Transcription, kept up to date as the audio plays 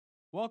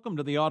Welcome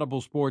to the Audible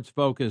Sports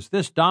Focus.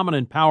 This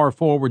dominant power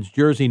forward's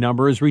jersey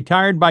number is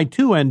retired by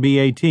two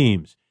NBA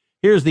teams.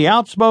 Here's the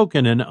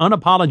outspoken and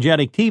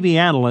unapologetic TV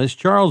analyst,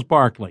 Charles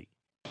Barkley.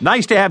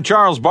 Nice to have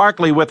Charles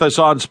Barkley with us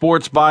on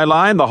Sports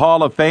Byline, the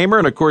Hall of Famer,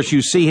 and of course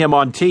you see him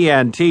on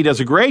TNT. Does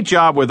a great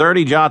job with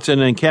Ernie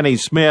Johnson and Kenny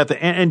Smith.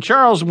 And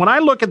Charles, when I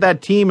look at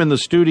that team in the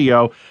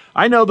studio,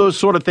 I know those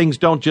sort of things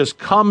don't just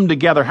come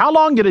together. How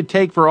long did it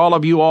take for all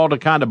of you all to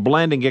kind of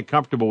blend and get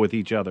comfortable with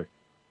each other?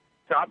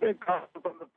 So I've been comfortable from the